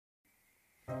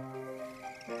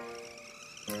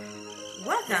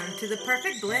Welcome to The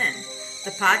Perfect Blend,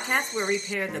 the podcast where we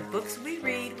pair the books we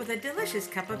read with a delicious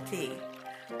cup of tea.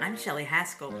 I'm Shelley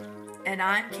Haskell. And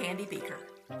I'm Candy Beaker.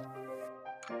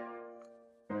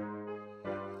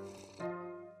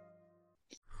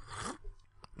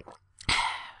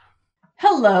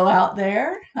 Hello out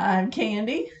there. I'm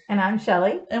Candy. And I'm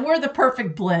Shelley. And we're The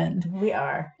Perfect Blend. We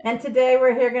are. And today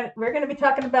we're going to be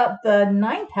talking about The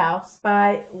Ninth House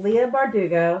by Leigh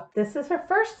Bardugo. This is her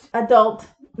first adult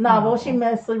novel. She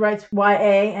mostly writes YA,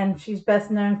 and she's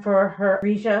best known for her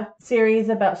Risha series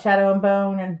about Shadow and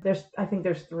Bone. And I think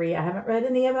there's 3. I haven't read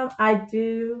any of them. I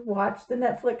do watch the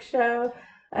Netflix show.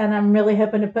 And I'm really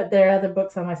hoping to put their other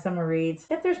books on my summer reads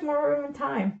if there's more room and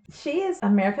time. She is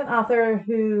an American author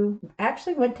who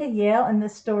actually went to Yale, and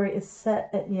this story is set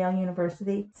at Yale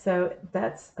University. So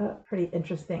that's pretty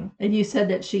interesting. And you said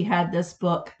that she had this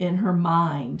book in her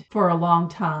mind for a long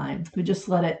time. We just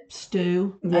let it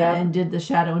stew and did the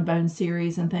Shadow and Bone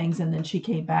series and things. And then she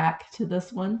came back to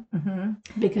this one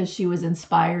because she was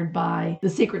inspired by the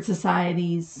secret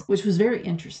societies, which was very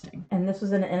interesting. And this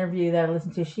was an interview that I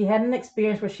listened to. She had an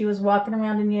experience where she was walking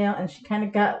around in Yale and she kind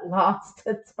of got lost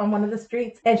on one of the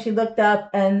streets, and she looked up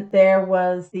and there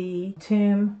was the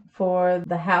tomb for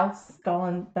the house, Skull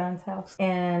and Bones house,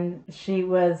 and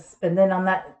then on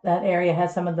that area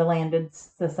has some of the landed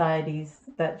societies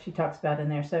that she talks about in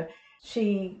there. So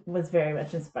she was very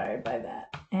much inspired by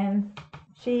that, and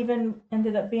she even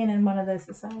ended up being in one of those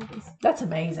societies. That's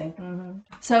amazing.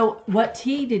 So what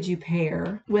tea did you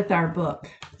pair with our book?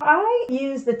 I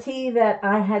used the tea that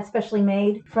I had specially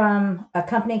made from a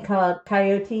company called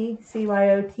Coyotea,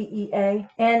 Cyotea,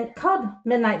 and called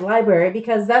Midnight Library,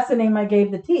 because that's the name I gave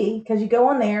the tea, because you go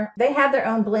on there, they have their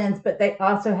own blends, but they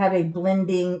also have a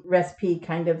blending recipe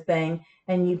kind of thing,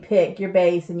 and you pick your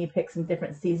base and you pick some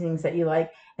different seasonings that you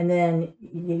like, and then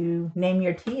you name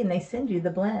your tea and they send you the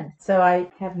blend. So I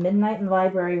have Midnight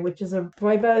Library, which is a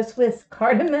rooibos with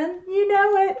cardamom, you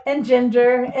know it, and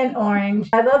ginger and orange.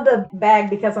 I love the bag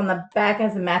because on the back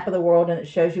has a map of the world, and it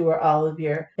shows you where all of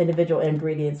your individual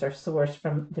ingredients are sourced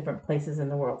from different places in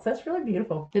the world. So it's really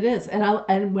beautiful. It is.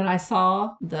 And when I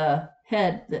saw the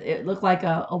head, it looked like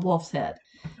a wolf's head.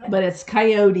 But it's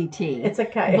coyote tea. It's a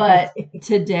coyote. But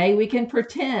today we can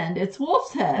pretend it's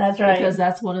wolf's head. That's right. Because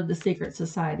that's one of the secret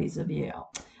societies of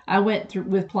Yale. I went through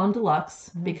with Plum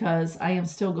Deluxe because I am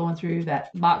still going through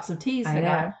that box of teas that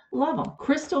I love them.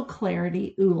 Crystal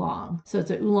Clarity Oolong. So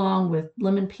it's an oolong with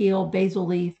lemon peel, basil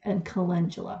leaf, and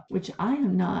calendula, which I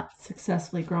am not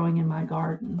successfully growing in my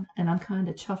garden. And I'm kind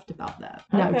of chuffed about that.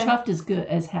 Okay. No, chuffed is good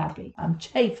as happy. I'm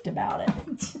chafed about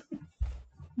it.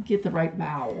 Get the right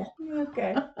vowel.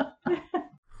 Okay.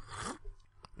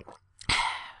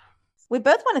 We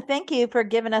both want to thank you for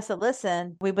giving us a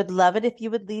listen. We would love it if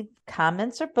you would leave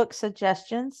comments or book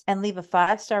suggestions and leave a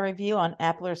 5-star review on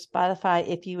Apple or Spotify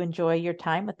if you enjoy your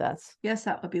time with us. Yes,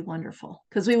 that would be wonderful.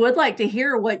 Because we would like to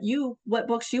hear what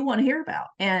books you want to hear about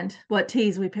and what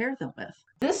teas we pair them with.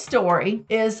 This story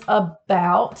is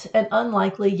about an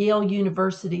unlikely Yale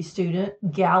University student,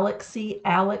 Galaxy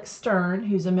Alex Stern,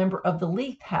 who's a member of the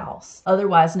Leith House,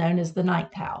 otherwise known as the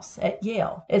Ninth House at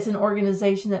Yale. It's an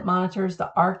organization that monitors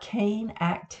the arcane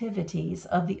activities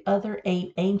of the other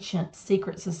 8 ancient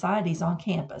secret societies on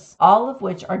campus, all of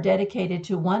which are dedicated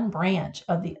to one branch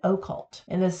of the occult.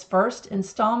 In this first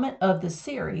installment of the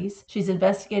series, she's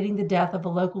investigating the death of a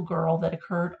local girl that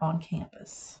occurred on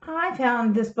campus. I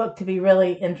found this book to be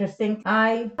really interesting.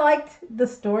 I liked the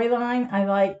storyline. I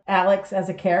liked Alex as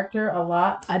a character a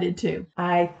lot. I did too.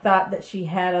 I thought that she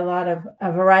had a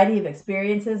variety of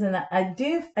experiences, and I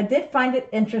did find it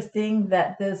interesting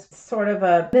that this sort of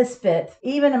a misfit,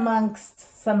 even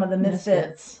amongst some of the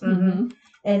misfits.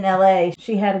 In LA,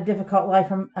 she had a difficult life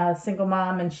from a single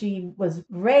mom, and she was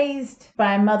raised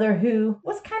by a mother who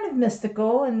was kind of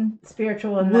mystical and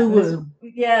spiritual and woo-woo.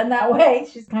 In that way.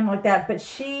 She's kind of like that, but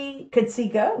she could see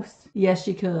ghosts. Yes,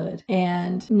 she could.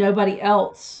 And nobody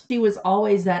else. She was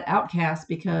always that outcast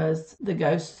because the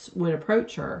ghosts would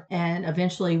approach her. And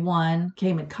eventually one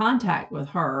came in contact with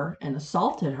her and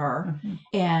assaulted her.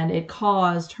 And it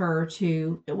caused her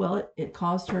to, it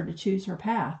caused her to choose her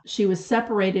path. She was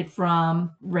separated from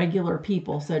regular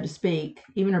people, so to speak.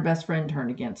 Even her best friend turned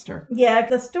against her. Yeah,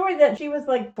 the story that she was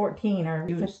like 14 or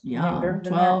she was young,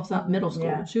 12, something, middle school.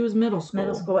 Yeah. She was middle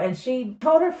school. And she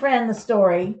told her friend the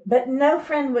story, but no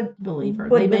friend would believe her.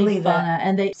 They made fun of,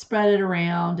 and they spread it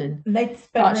around, and they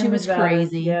thought she was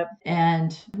crazy. Yep.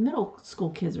 And middle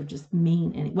school kids are just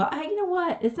mean. You know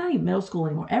what? It's not even middle school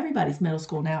anymore. Everybody's middle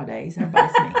school nowadays.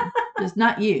 Everybody's mean. Just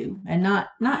not you and not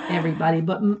everybody,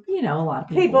 but you know, a lot of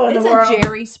People in it's the a world.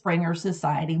 Jerry Springer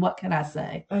society. What can I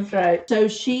say? That's right. So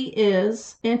she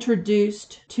is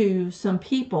introduced to some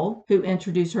people who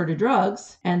introduce her to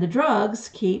drugs, and the drugs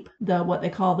keep the what they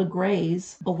call the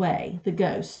grays away, the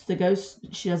ghosts. The ghosts,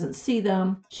 she doesn't see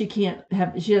them. She doesn't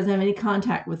have any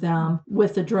contact with them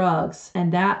with the drugs,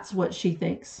 and that's what she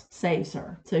thinks saves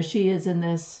her. So she is in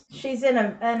this She's in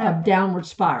a downward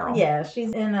spiral. Yeah,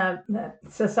 she's in a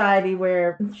society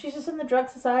where she's just in the drug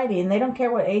society, and they don't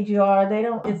care what age you are. They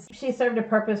don't. She served a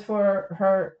purpose for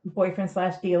her boyfriend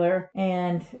 / dealer,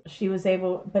 and she was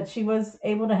able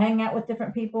to hang out with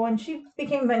different people, and she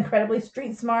became incredibly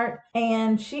street smart.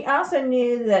 And she also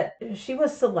knew that she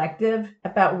was selective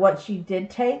about what she did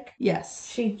take. Yes,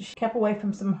 she kept away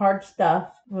from some hard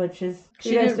stuff, which is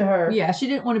kudos to her. Yeah, she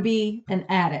didn't want to be an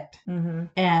addict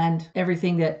and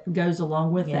everything that goes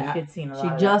along with that. She'd seen a lot she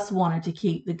of just that. Wanted to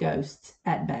keep the ghosts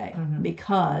at bay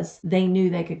because they knew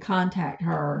they could contact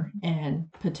her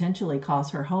and potentially cause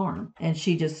her harm. And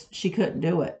she couldn't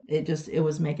do it. It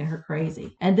was making her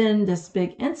crazy. And then this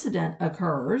big incident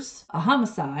occurs, a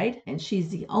homicide, and she's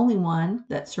the only one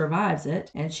that survives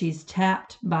it. And she's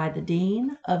tapped by the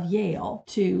dean of Yale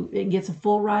and gets a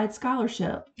full ride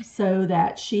scholarship so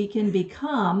that she can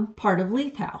become part of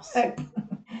Leith House.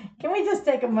 Can we just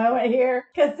take a moment here?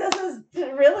 Because this is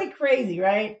really crazy,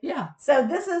 right? Yeah. So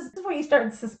this is where you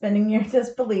start suspending your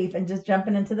disbelief and just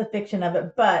jumping into the fiction of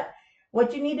it. But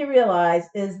what you need to realize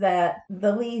is that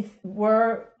the Leith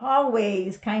were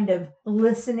always kind of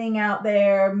listening out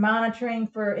there, monitoring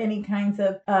for any kinds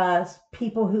of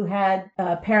people who had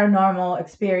paranormal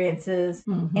experiences.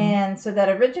 And so that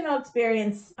original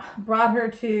experience brought her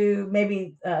to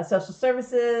maybe social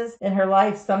services in her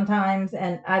life sometimes.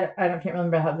 And I can't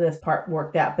remember how this part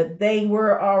worked out, but they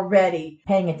were already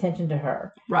paying attention to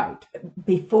her. Right.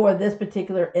 Before this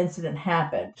particular incident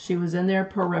happened. She was in their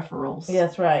peripherals.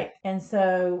 That's right. And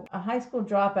so a high school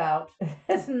dropout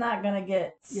is not going to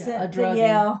get sent to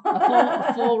Yale.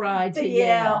 a full ride to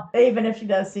Yale. Even if she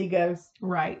does see ghosts.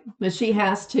 Right. But she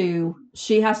has to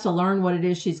learn what it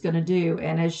is she's going to do.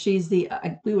 And as she's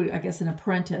I guess an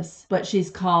apprentice, but she's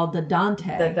called the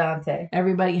Dante. The Dante.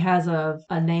 Everybody has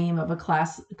a name of a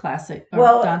classic,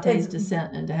 Dante's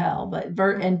Descent into Hell. But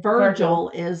Virgil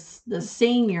is the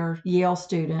senior Yale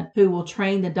student who will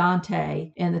train the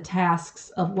Dante in the tasks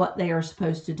of what they are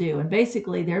supposed to do. And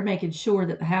basically they're making sure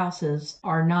that the houses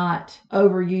are not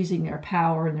overusing their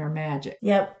power and their magic.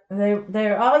 Yep.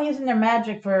 They're all using their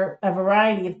magic for a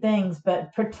variety of things,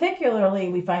 but particularly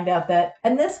we find out that,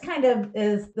 and this kind of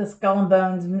is the Skull and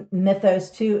Bones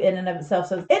mythos too in and of itself.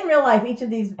 So in real life, each of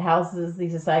these houses,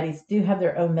 these societies do have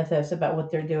their own mythos about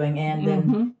what they're doing. And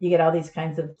then you get all these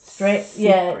kinds of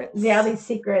all these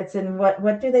secrets and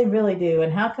what do they really do?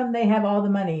 And how come they have all the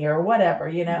money or whatever,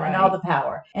 and all the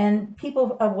power. And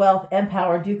people of wealth and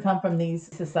power do come from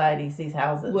these societies, these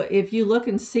houses. Well, if you look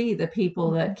and see the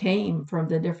people that came from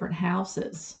the different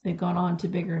houses, they've gone on to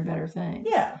bigger and better things.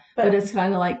 Yeah. But it's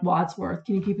kind of like Wadsworth.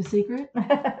 Can you keep a secret?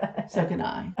 So can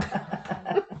I.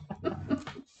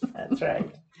 That's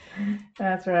right.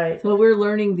 That's right. So we're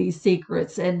learning these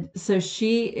secrets. And so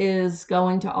she is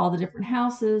going to all the different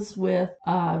houses with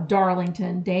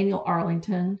Daniel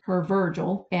Arlington, her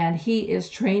Virgil, and he is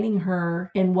training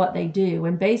her in what they do.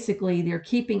 And basically they're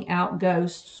keeping out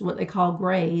ghosts, what they call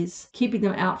grays, keeping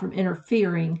them out from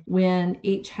interfering when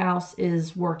each house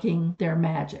is working their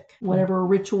magic, whatever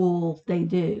ritual they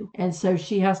do. And so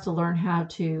she has to learn how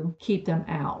to keep them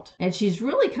out. And she's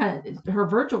really her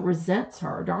Virgil resents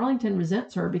her. Darlington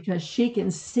resents her because she can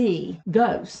see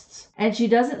ghosts and she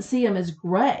doesn't see them as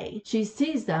gray. She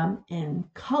sees them in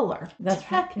color. That's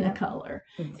Technicolor.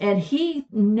 And he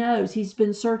knows, he's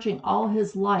been searching all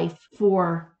his life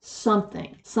for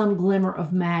something, some glimmer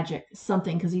of magic,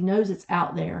 something, because he knows it's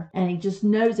out there. And he just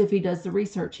knows if he does the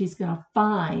research, he's going to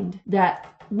find that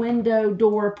window,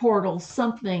 door, portal,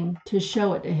 something to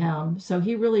show it to him. So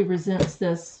he really resents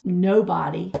this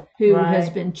nobody who has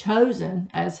been chosen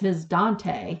as his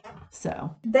Dante.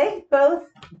 So they both,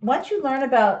 once you learn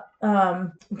about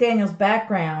Daniel's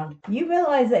background, you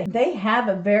realize that they have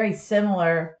a very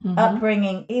similar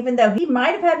upbringing, even though he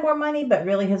might have had more money, but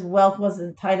really his wealth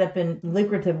wasn't tied up in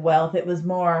lucrative wealth. It was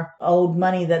more old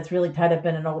money that's really tied up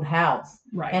in an old house.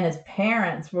 Right. And his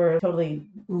parents were totally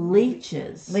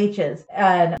leeches.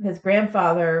 And his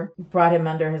grandfather brought him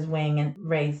under his wing and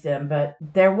raised him, but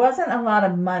there wasn't a lot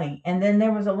of money. And then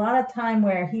there was a lot of time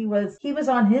where he was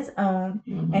on his own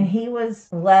and he he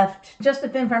was left just to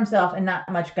fend for himself and not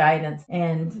much guidance.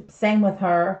 And same with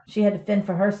her. She had to fend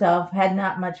for herself, had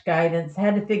not much guidance,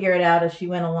 had to figure it out as she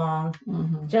went along.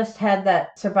 Just had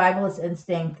that survivalist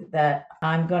instinct that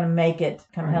I'm going to make it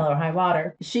come hell or high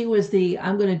water. She was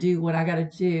I'm going to do what I got to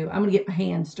do. I'm going to get my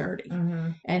hands dirty.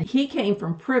 And he came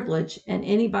from privilege, and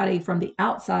anybody from the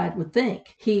outside would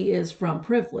think he is from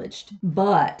privileged,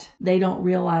 but they don't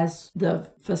realize the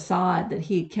facade that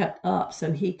he kept up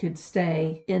so he could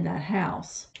stay in that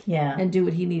house and do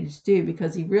what he needed to do,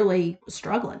 because he really was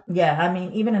struggling. I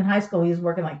mean, even in high school, he was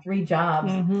working like 3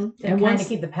 jobs and kind of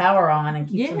keep the power on and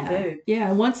keep some food.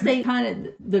 Once they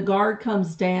the guard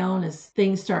comes down, as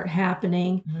things start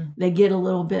happening, they get a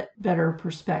little bit better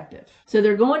perspective. So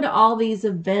they're going to all these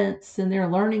events and they're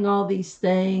learning all these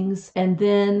things, and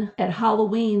then at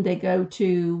Halloween they go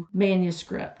to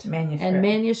manuscript. And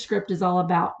manuscript is all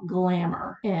about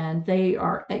glamour, and they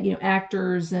are,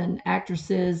 actors and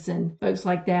actresses and folks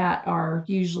like that are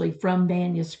usually from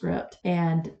manuscript,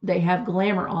 and they have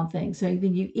glamour on things. So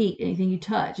anything you eat, anything you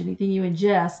touch, anything you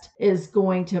ingest is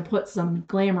going to put some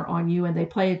glamour on you. And they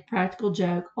play a practical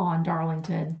joke on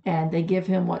Darlington, and they give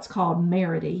him what's called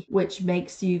merity, which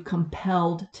makes you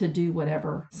compelled to do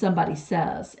whatever somebody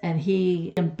says. And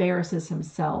he embarrasses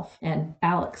himself, and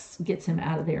Alex gets him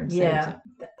out of there and saves him.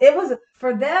 It was,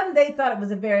 for them, they thought it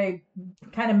was a very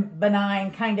kind of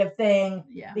benign kind of thing,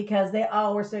 because they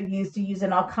all were so used to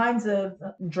using all kinds of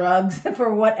drugs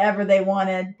for whatever they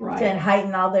wanted to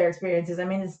heighten all their experiences. I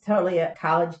mean, it's totally a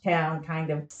college town kind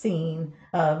of scene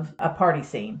of a party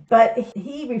scene. But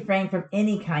he refrained from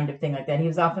any kind of thing like that. He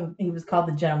was called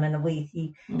the gentleman of Leith.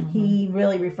 He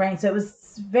really refrained. So it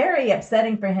was very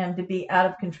upsetting for him to be out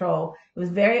of control. It was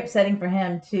very upsetting for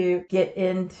him to get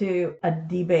into a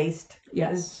debased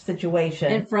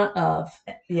situation in front of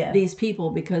these people,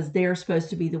 because they're supposed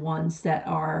to be the ones that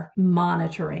are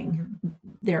monitoring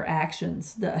their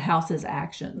actions, the house's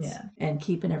actions, and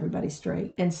keeping everybody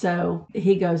straight. And so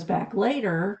he goes back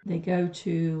later. They go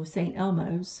to St.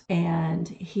 Elmo's, and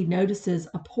he notices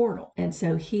a portal. And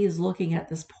so he is looking at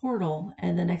this portal,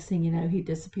 and the next thing you know, he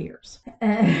disappears.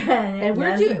 And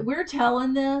we're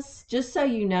telling this just so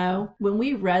you know. When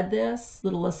we read this,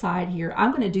 little aside here,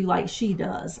 I'm going to do like she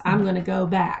does. I'm going to go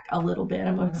back a little bit.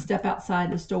 I'm going to step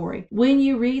outside the story. When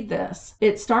you read this,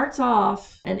 it starts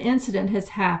off, an incident has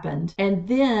happened, and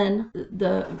then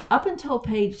up until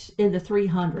page in the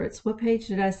 300s, what page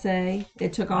did I say?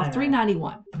 It took off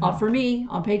 391. For me,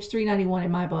 on page 391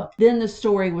 in my book, then the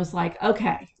story was like,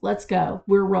 okay, let's go.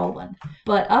 We're rolling.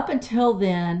 But up until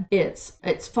then, it's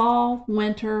fall,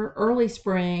 winter, early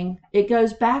spring. It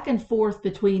goes back and forth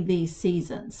between these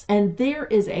seasons. And there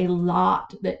is a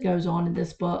lot that goes on in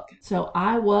this book. So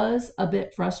I was a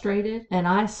bit frustrated, and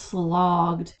I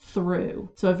slogged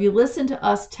through. So if you listen to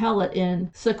us tell it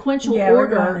in sequential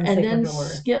order and then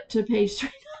skip to page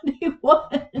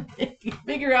 391, if you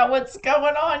figure out what's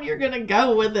going on, you're going to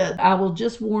go with it. I will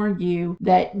just warn you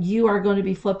that you are going to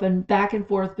be flipping back and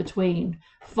forth between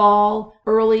fall,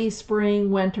 early spring,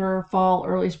 winter, fall,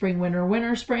 early spring, winter,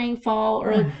 winter, spring, fall,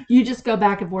 early. You just go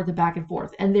back and forth and back and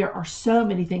forth. And there are so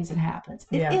many things that happens.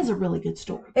 It is a really good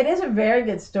story. It is a very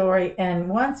good story. And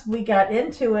once we got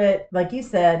into it, like you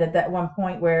said, at that one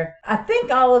point where I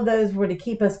think all of those were to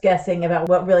keep us guessing about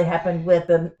what really happened with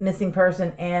the missing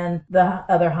person and the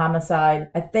other homicide.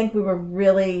 I think we were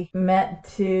really meant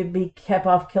to be kept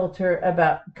off kilter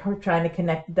about trying to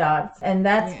connect the dots. And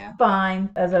that's fine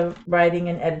as a writing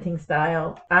and editing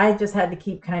style. I just had to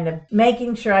keep kind of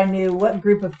making sure I knew what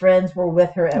group of friends were with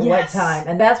her at what time.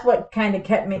 And that's what kind of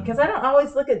kept me, because I don't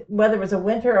always look at whether it was a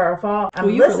winter or a fall.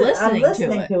 I'm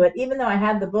listening to it. Even though I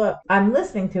had the book, I'm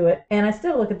listening to it, and I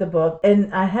still look at the book.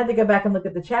 And I had to go back and look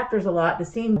at the chapters a lot to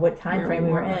see what time frame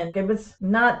we were in. It was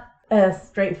not a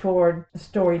straightforward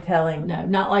storytelling. No,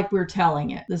 not like we're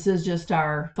telling it. This is just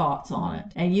our thoughts on it.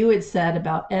 And you had said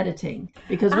about editing,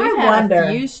 because we've had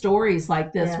a few stories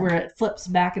like this where it flips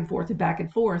back and forth and back and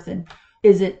forth. And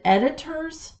is it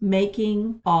editors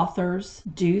making authors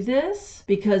do this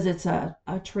because it's a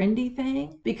trendy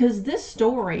thing? Because this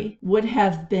story would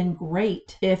have been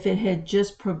great if it had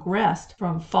just progressed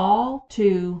from fall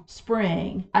to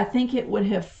spring. I think it would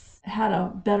have had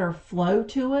a better flow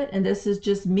to it. And this is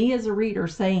just me as a reader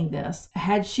saying this.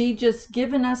 Had she just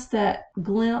given us that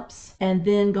glimpse and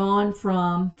then gone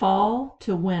from fall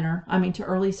to to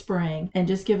early spring, and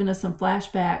just given us some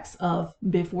flashbacks of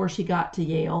before she got to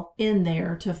Yale in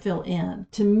there to fill in,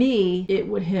 to me, it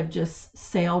would have just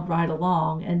sailed right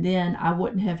along. And then I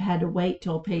wouldn't have had to wait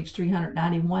till page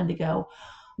 391 to go,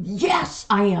 yes,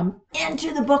 I am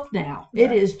into the book now.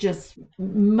 It is just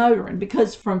motoring,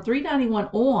 because from 391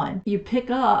 on, you pick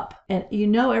up and you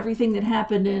know everything that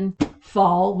happened in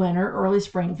fall, winter, early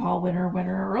spring, fall, winter,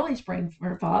 winter, early spring,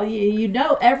 winter, fall. You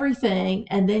know everything,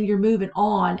 and then you're moving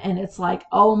on, and it's like,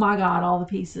 oh my God, all the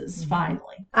pieces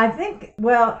finally. I think,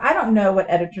 well, I don't know what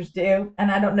editors do,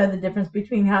 and I don't know the difference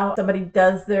between how somebody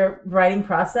does their writing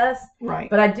process. Right.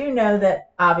 But I do know that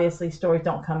obviously stories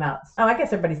don't come out. Oh, I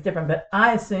guess everybody's different, but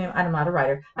I assume, I'm not a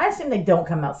writer, I assume they don't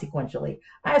come out sequentially.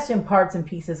 I assume parts and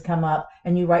pieces come up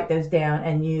and you write those down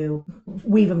and you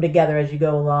weave them together as you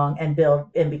go along and build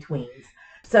in betweens.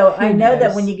 So I know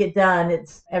that when you get done,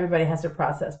 it's everybody has their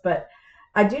process. But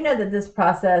I do know that this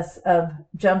process of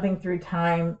jumping through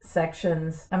time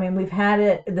sections, I mean, we've had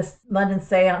it, the London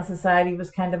Seance Society was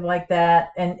kind of like that,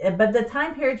 but the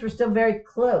time periods were still very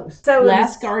close. So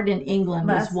Last Garden in England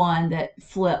was one that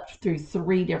flipped through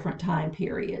 3 different time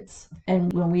periods.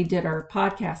 And when we did our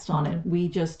podcast on it, we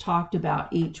just talked about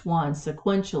each one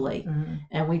sequentially.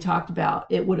 And we talked about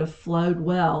it would have flowed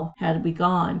well had we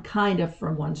gone kind of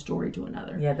from one story to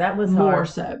another. Yeah, that was more hard.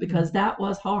 so, because that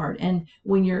was hard. And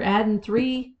when you're adding 3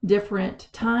 different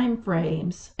time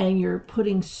frames and you're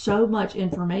putting so much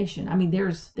information, I mean,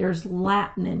 there's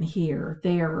Latin in here,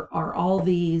 there are all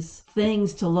these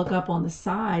things to look up on the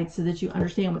side so that you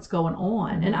understand what's going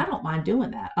on. And I don't mind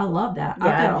doing that. I love that. Yeah,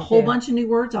 I've got a whole bunch of new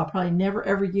words I'll probably never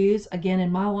ever use again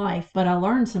in my life, but I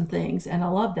learned some things and I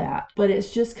love that. But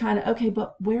it's just kind of, okay,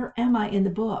 but where am I in the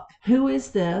book? Who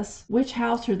is this? Which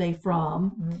house are they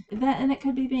from? And it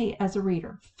could be me as a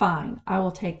reader. Fine, I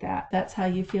will take that. That's how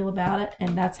you feel about it,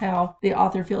 and that's how the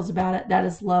author feels about it. That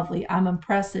is lovely. I'm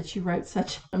impressed that you wrote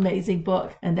such an amazing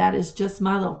book, and that is just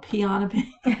my little peon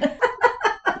opinion.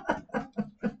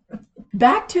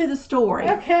 Back to the story.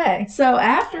 Okay. So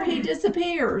after he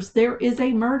disappears, there is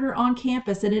a murder on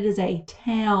campus, and it is a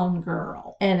town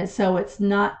girl. And so it's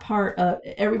not part of,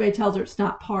 everybody tells her it's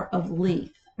not part of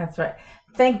Leith. That's right.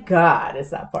 Thank God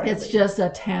it's not part of It's just a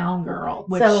town girl,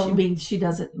 which means she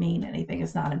doesn't mean anything.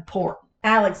 It's not important.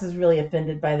 Alex is really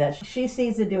offended by that. She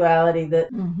sees the duality,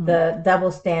 the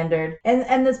double standard,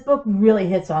 and this book really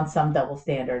hits on some double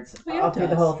standards all through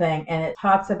the whole thing, and it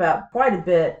talks about quite a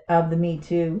bit of the Me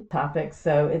Too topics.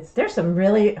 So there's some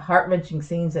really heart-wrenching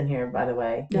scenes in here, by the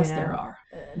way. Yes, there are.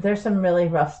 There's some really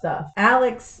rough stuff.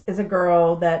 Alex is a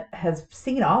girl that has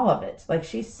seen all of it. Like,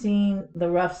 she's seen the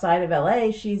rough side of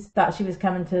LA. She's thought she was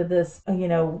coming to this,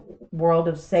 world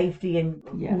of safety and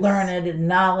learned and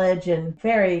knowledge, and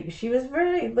she was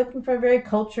very looking for a very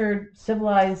cultured,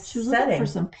 civilized She was setting. looking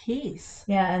for some peace.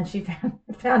 Yeah, and she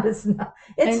found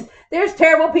there's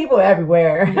terrible people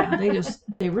everywhere. Yeah,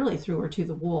 they really threw her to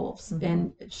the wolves,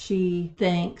 and she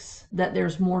thinks that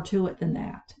there's more to it than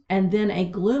that. And then a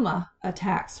Gluma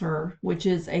attacks her, which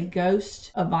is a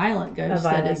violent ghost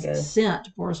that is sent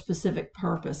for a specific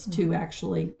purpose to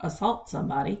actually assault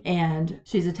somebody. And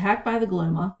she's attacked by the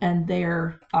Gluma, and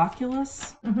their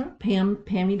Oculus,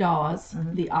 Pammy Dawes,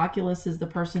 the Oculus is the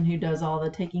person who does all the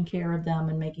taking care of them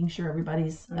and making sure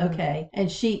everybody's okay.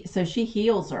 And she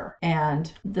heals her,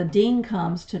 and the dean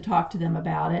comes to talk to them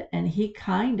about it, and he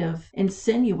kind of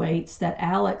insinuates that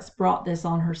Alex brought this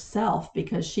on herself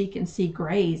because she can see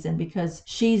grays and because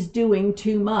she's doing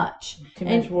too much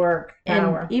work,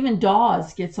 power. And even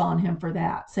Dawes gets on him for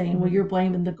that, saying, well, you're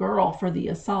blaming the girl for the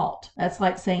assault. That's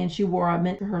like saying she wore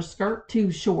her skirt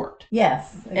too short.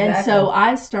 Yes, exactly. And so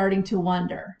I'm starting to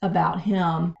wonder about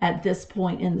him at this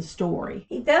point in the story.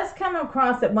 He does come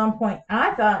across at one point,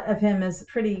 I thought of him as a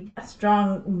pretty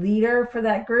strong leader for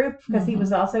that group, because he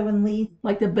was also in Leith.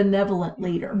 Like the benevolent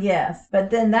leader. Yes, but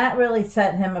then that really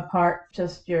set him apart,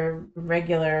 just your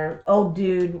regular old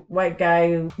dude, white guy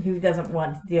who doesn't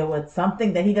want to deal with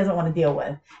something that he doesn't want to deal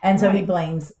with. And so he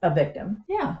blames a victim.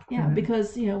 Yeah,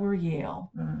 because, we're Yale,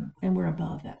 and we're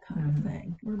above that kind of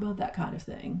thing. We're above that kind of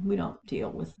thing. We don't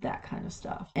deal with that kind of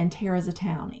stuff. And Tara's a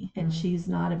townie, and she's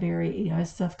not a very,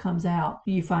 as stuff comes out,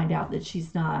 you find out that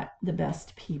she's not the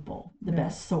best people, the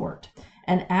best sort.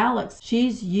 And Alex,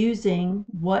 she's using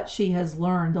what she has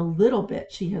learned, the little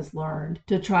bit she has learned,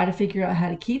 to try to figure out how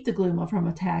to keep the Gluma from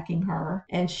attacking her.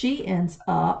 And she ends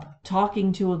up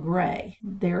talking to a gray.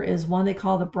 There is one they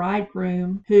call the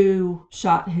bridegroom who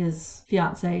shot his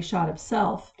fiance, shot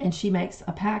himself, and she makes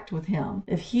a pact with him.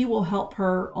 If he will help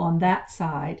her on that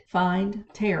side find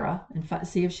Tara and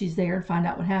see if she's there and find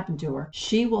out what happened to her,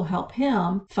 she will help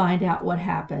him find out what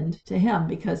happened to him,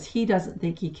 because he doesn't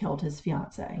think he killed his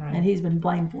fiance. Right. And he's been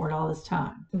blamed for it all this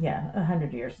time. Yeah,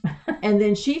 100 years. And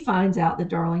then she finds out that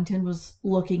Darlington was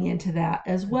looking into that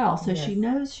as well. So she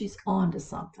knows she's onto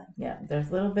something. Yeah,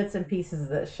 there's little bits and pieces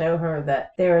that show her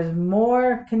that there is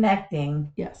more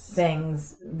connecting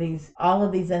things, all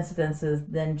of these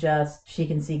incidences, than just she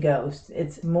can see ghosts.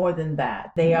 It's more than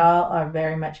that. They all are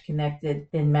very much connected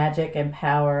in magic and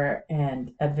power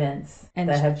and events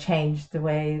that have changed the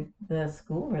way the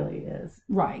school really is.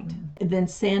 Right. Then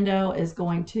Sandow is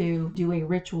going to do a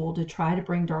ritual to try to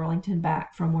bring Darlington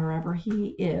back from wherever he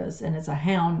is, and it's a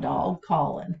hound dog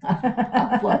calling.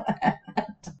 I love that.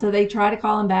 So they try to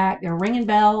call him back. They're ringing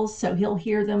bells so he'll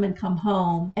hear them and come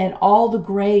home. And all the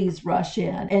Grays rush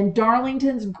in. And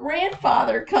Darlington's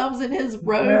grandfather comes in his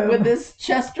robe with this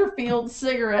Chesterfield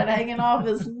cigarette hanging off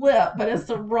his lip, but it's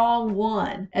the wrong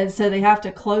one. And so they have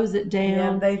to close it down.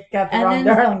 Yeah, they got the wrong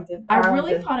Darlington. I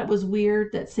really thought it was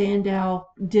weird that Sandow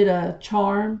did a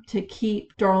charm to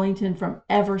keep Darlington from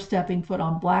ever stepping foot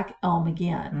on Black Elm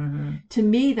again. To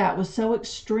me, that was so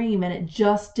extreme, and it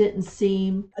just didn't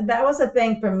seem... That was a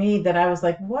thing for me that I was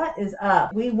like, what is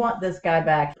up? We want this guy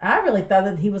back. I really thought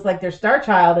that he was like their star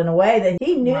child in a way, that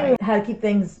he knew how to keep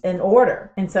things in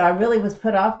order. And so I really was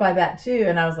put off by that too.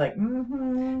 And I was like,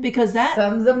 because that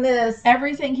something's amiss.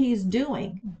 Everything he's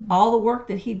doing, all the work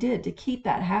that he did to keep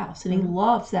that house, and he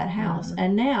loves that house,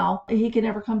 and now he can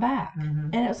never come back.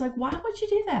 And it was like, why would you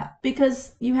do that?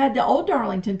 Because you had the old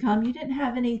Darlington come, you didn't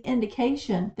have any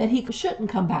indication that he shouldn't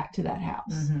come back to that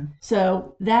house.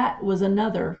 So that was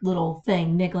another little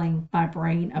thing niggling my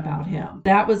brain about him.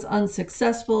 That was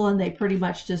unsuccessful, and they pretty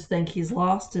much just think he's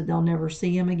lost and they'll never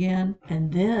see him again.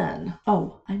 And then,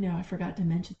 I know, I forgot to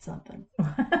mention something.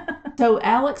 So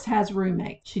Alex has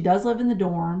roommates. She does live in the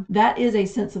dorm. That is a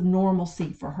sense of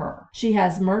normalcy for her. She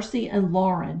has Mercy and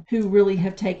Lauren, who really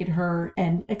have taken her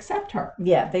and accept her.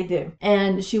 Yeah, they do.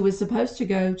 And she was supposed to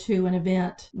go to an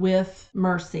event with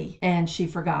Mercy, and she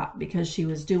forgot because she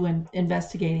was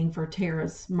investigating for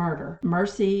Tara's murder.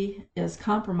 Mercy is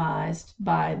compromised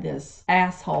by this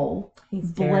asshole,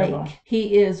 He's Blake. terrible.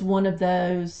 He is one of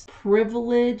those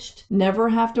privileged, never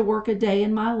have to work a day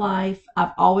in my life.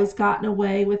 I've always gotten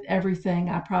away with everything.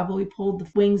 I probably pulled the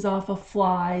wings off of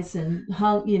flies and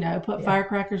hung, put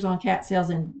firecrackers on cattails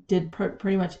and did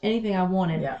pretty much anything I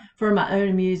wanted for my own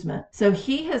amusement. So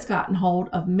he has gotten hold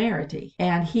of Merity,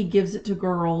 and he gives it to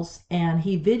girls, and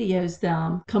he videos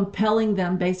them, compelling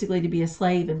them basically to be a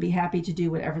slave and be happy to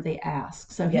do whatever they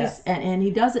ask. So and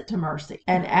he does it to Mercy.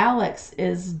 And Alex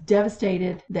is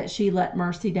devastated that she let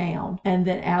Mercy down. And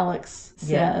then Alex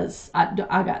says,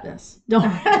 I got this.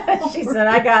 She said,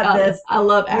 I got this. I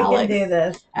love Alex. We can do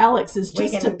this. Alex is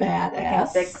just a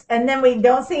badass. And then we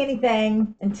don't see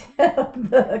anything until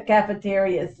the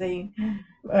cafeteria scene,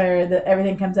 where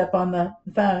everything comes up on the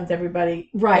phones. Everybody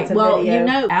right. Well,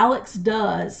 Alex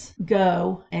does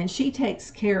go, and she takes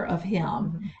care of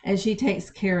him, and she takes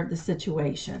care of the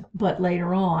situation. But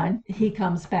later on, he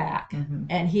comes back,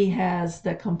 and he has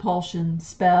the compulsion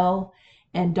spell,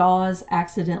 and Dawes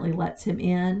accidentally lets him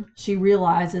in. She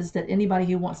realizes that anybody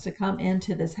who wants to come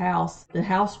into this house, the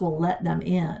house will let them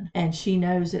in. And she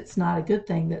knows it's not a good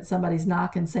thing that somebody's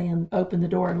knocking saying, open the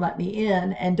door and let me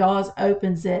in. And Dawes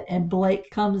opens it, and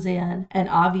Blake comes in, and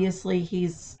obviously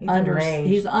he's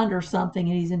under something,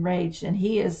 and he's enraged, and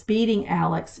he is beating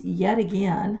Alex yet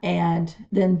again. And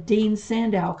then Dean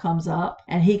Sandow comes up,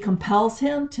 and he compels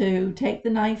him to take the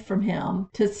knife from him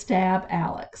to stab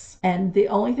Alex. And the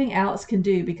only thing Alex can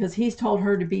do, because he's told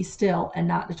her to be still and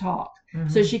not to talk.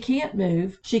 So she can't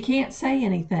move. She can't say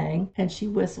anything. And she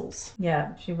whistles.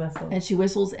 Yeah, she whistles. And she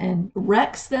whistles and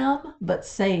wrecks them, but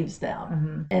saves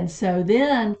them. And so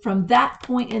then from that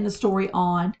point in the story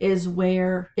on is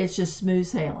where it's just smooth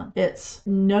sailing. It's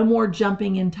no more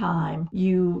jumping in time.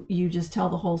 You just tell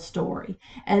the whole story.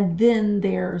 And then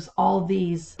there's all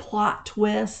these plot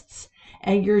twists.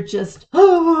 And you're just,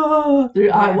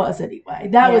 I was anyway.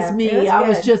 That was me. I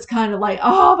was just kind of like,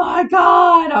 oh my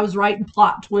God. I was writing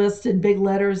plot twists in big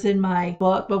letters in my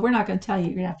book, but we're not going to tell you.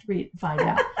 You're going to have to read it and find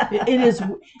out. It is,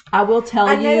 I will tell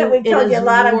you. I know that we've told you a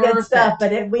lot of good stuff,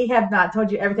 but we have not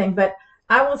told you everything. But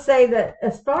I will say that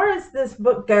as far as this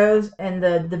book goes and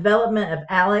the development of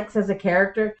Alex as a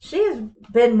character, she has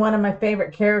been one of my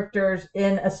favorite characters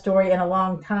in a story in a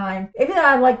long time. Even though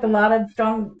I liked a lot of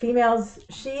strong females,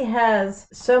 she has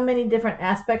so many different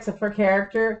aspects of her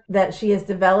character that she has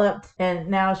developed, and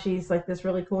now she's like this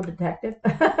really cool detective.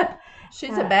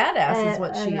 She's a badass is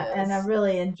what she is. And I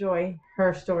really enjoy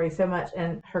her story so much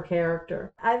and her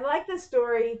character. I like the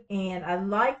story, and I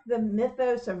like the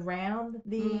mythos around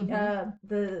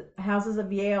the houses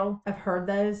of Yale. I've heard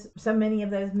so many of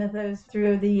those mythos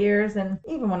through the years, and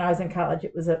even when I was in college,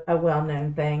 it was a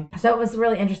well-known thing. So it was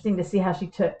really interesting to see how she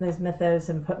took those mythos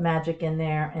and put magic in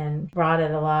there and brought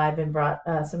it alive and brought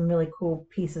some really cool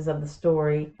pieces of the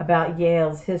story about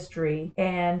Yale's history,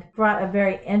 and brought a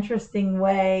very interesting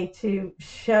way to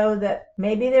show that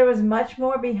maybe there was much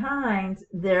more behind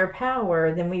their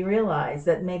power than we realize,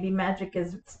 that maybe magic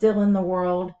is still in the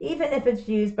world, even if it's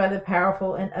used by the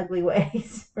powerful in ugly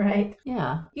ways, right?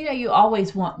 Yeah. You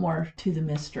always want more to the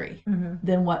mystery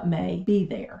than what may be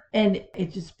there. And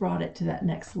it just brought it to that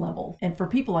next level. And for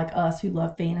people like us who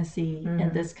love fantasy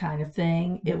and this kind of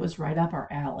thing, it was right up our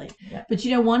alley. Yeah. But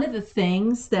one of the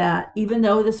things that, even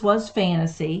though this was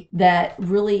fantasy, that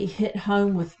really hit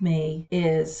home with me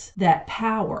is that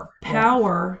power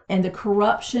and the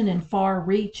corruption and far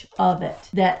reach of it,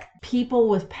 that people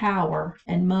with power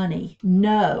and money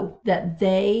know that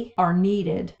they are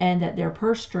needed and that their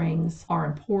purse strings are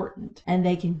important, and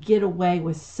they can get away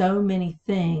with so many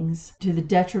things to the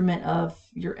detriment of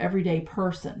your everyday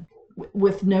person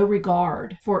with no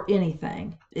regard for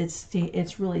anything.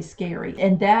 It's really scary.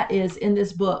 And that is in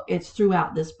this book. It's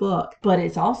throughout this book, but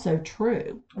it's also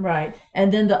true. Right.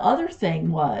 And then the other thing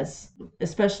was,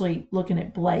 especially looking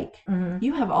at Blake,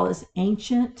 you have all this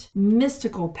ancient,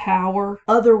 mystical power,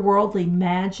 otherworldly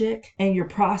magic, and you're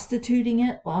prostituting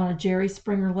it on a Jerry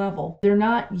Springer level. They're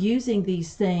not using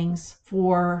these things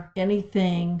for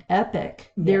anything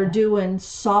epic. They're doing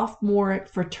sophomoric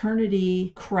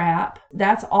fraternity crap.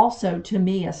 That's also, to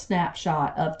me, a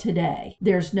snapshot of today.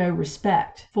 There's no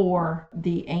respect for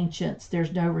the ancients.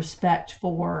 There's no respect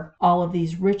for all of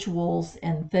these rituals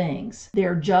and things.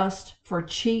 They're just for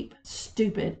cheap,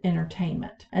 stupid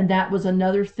entertainment. And that was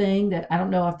another thing that I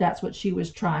don't know if that's what she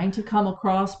was trying to come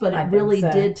across, but it really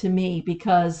did to me,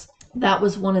 because that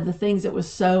was one of the things that was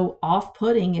so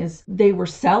off-putting, is they were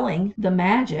selling the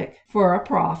magic for a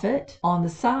profit on the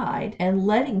side and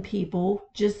letting people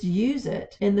just use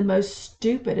it in the most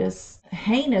stupidest,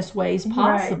 heinous ways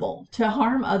possible to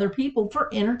harm other people for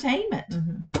entertainment.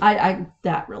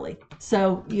 That really.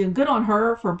 So good on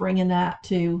her for bringing that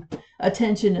to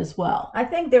attention as well. I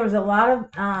think there was a lot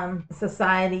of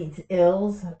society's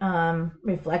ills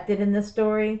reflected in this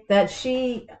story that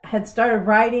she had started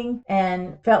writing,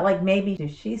 and felt like maybe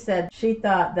she said she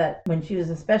thought that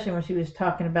especially when she was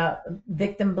talking about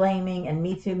victim blaming and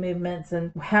Me Too movements,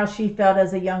 and how she felt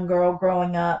as a young girl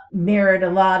growing up, mirrored a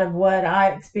lot of what I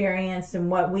experienced and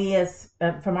what we as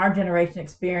from our generation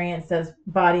experienced as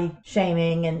body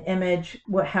shaming and image,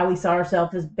 how we saw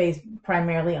ourselves is based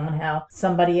primarily on how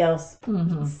somebody else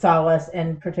saw us,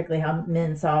 and particularly how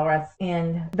men saw us.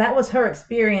 And that was her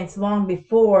experience long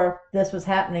before this was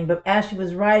happening. But as she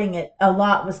was writing it, a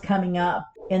lot was coming up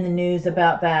in the news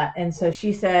about that. And so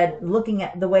she said, looking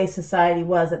at the way society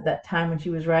was at that time when she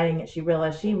was writing it, she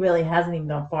realized she really hasn't even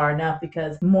gone far enough,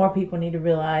 because more people need to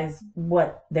realize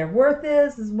what their worth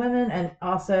is as women, and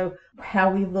also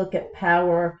how we look at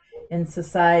power in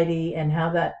society and how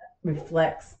that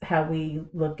reflects how we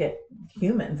look at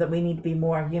humans, that we need to be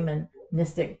more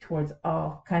humanistic towards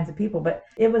all kinds of people. But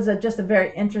it was just a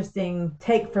very interesting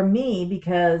take for me,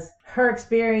 because her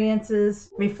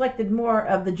experiences reflected more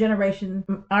of the generation,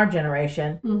 our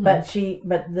generation, but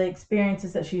the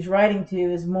experiences that she's writing to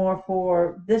is more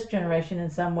for this generation in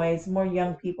some ways, more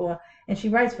young people. And she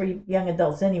writes for young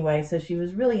adults anyway, so she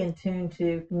was really in tune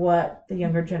to what the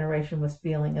younger generation was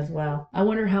feeling as well. I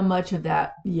wonder how much of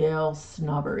that Yale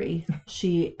snobbery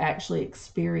she actually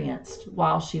experienced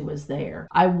while she was there.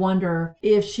 I wonder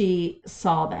if she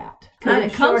saw that.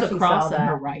 Because it comes across in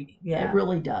her writing. Yeah. It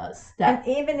really does. And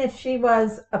even if she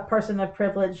was a person of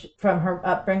privilege from her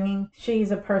upbringing, she's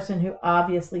a person who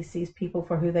obviously sees people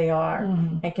for who they are,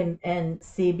 and can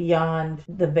see beyond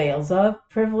the veils of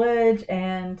privilege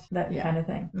and that kind of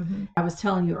thing. I was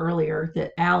telling you earlier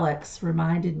that Alex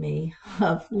reminded me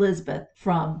of Lisbeth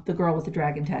from The Girl with the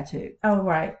Dragon Tattoo. Oh,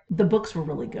 right. The books were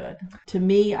really good. To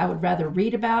me, I would rather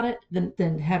read about it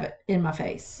than have it in my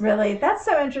face. Really? That's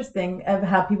so interesting of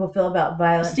how people feel about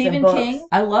violence. Stephen King.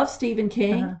 I love Stephen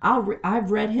King.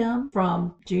 I've read him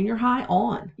from junior high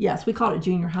on. Yes, we called it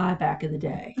junior high back in the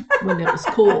day when it was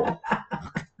cool.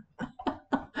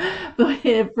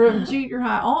 But from junior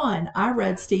high on, I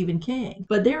read Stephen King.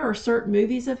 But there are certain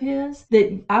movies of his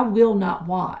that I will not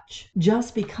watch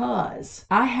just because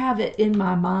I have it in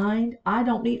my mind.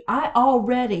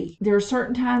 There are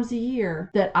certain times a year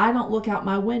that I don't look out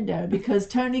my window because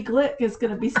Tony Glick is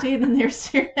going to be standing there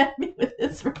staring at me with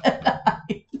his red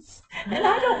eyes. And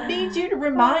I don't need you to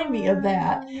remind me of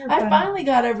that. You're I funny. finally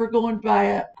got over going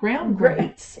by ground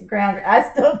grates. I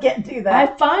still can't do that. I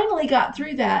finally got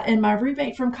through that, and my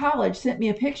roommate from college sent me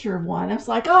a picture of one. I was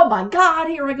like, "Oh my God,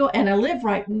 here I go!" And I live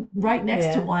right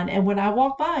next to one. And when I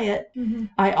walk by it,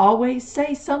 I always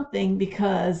say something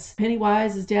because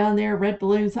Pennywise is down there, red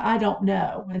balloons. I don't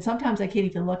know, and sometimes I can't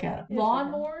even look at them. Yes, you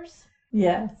Lawnmowers.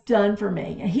 Yes. Done for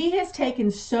me. He has taken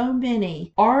so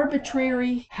many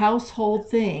arbitrary household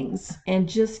things and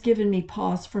just given me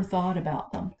pause for thought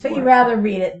about them. So you'd rather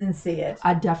read it than see it?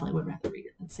 I definitely would rather read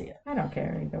it than see it. I don't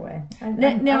care either way.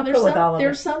 Now I'm cool with all of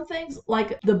there's it. some things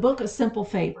like the book A Simple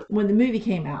Favor. When the movie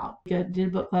came out, I did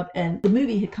a book club, and the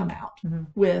movie had come out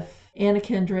with Anna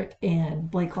Kendrick and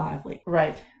Blake Lively.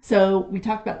 Right. So we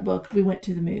talked about the book. We went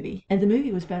to the movie, and the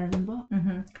movie was better than the book.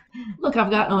 Look, I've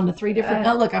gotten on to 3 different.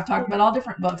 Look, I've talked about all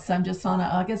different books. I'm just on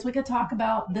I guess we could talk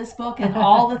about this book and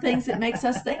all the things it makes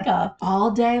us think of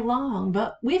all day long.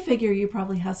 But we figure you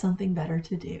probably have something better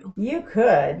to do. You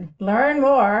could learn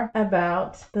more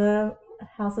about the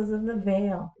Houses of the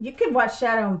Vale. You could watch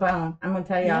Shadow and Bone. I'm going to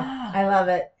tell y'all. Yeah. I love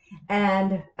it.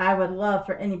 And I would love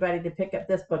for anybody to pick up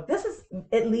this book.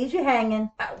 It leaves you hanging.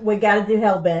 We got to do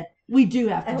Hellbent. We do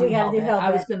have to And do we gotta do Hellbent.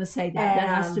 I was Hellbent. going to say that. That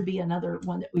has to be another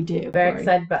one that we do. Very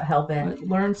excited about Hellbent.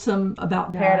 Learn some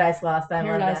about Paradise Lost. I love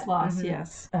Paradise that. Lost,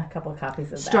 yes. A couple of copies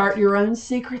of that. Start your own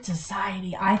secret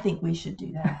society. I think we should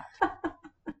do that.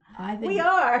 I think We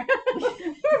are.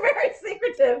 We're very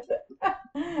secretive.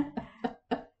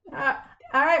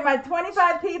 All right, my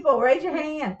 25 people, raise your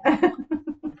hand.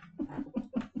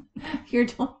 You're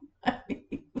 25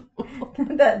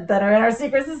 that are in our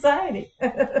secret society.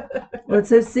 Well, it's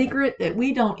so secret that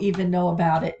we don't even know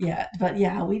about it yet. But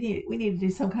yeah, we need to do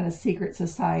some kind of secret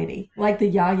society, like the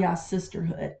Yaya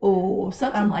Sisterhood. Oh,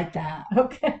 something like that.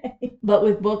 Okay. But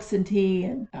with books and tea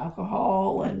and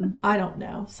alcohol and I don't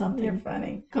know, something. You're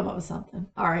funny. Come up with something.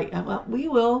 All right. Well, we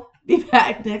will be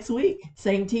back next week.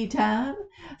 Same tea time,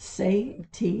 same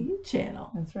tea channel.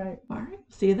 That's right. All right.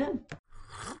 See you then.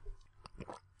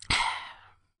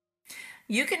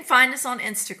 You can find us on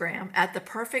Instagram at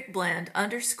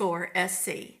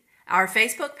theperfectblend_SC, our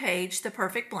Facebook page, The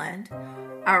Perfect Blend,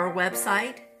 our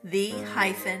website,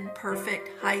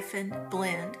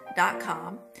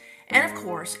 the-perfect-blend.com, and of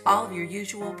course, all of your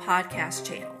usual podcast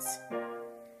channels.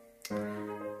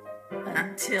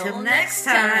 Until next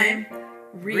time,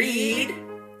 read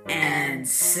and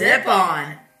sip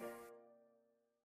on.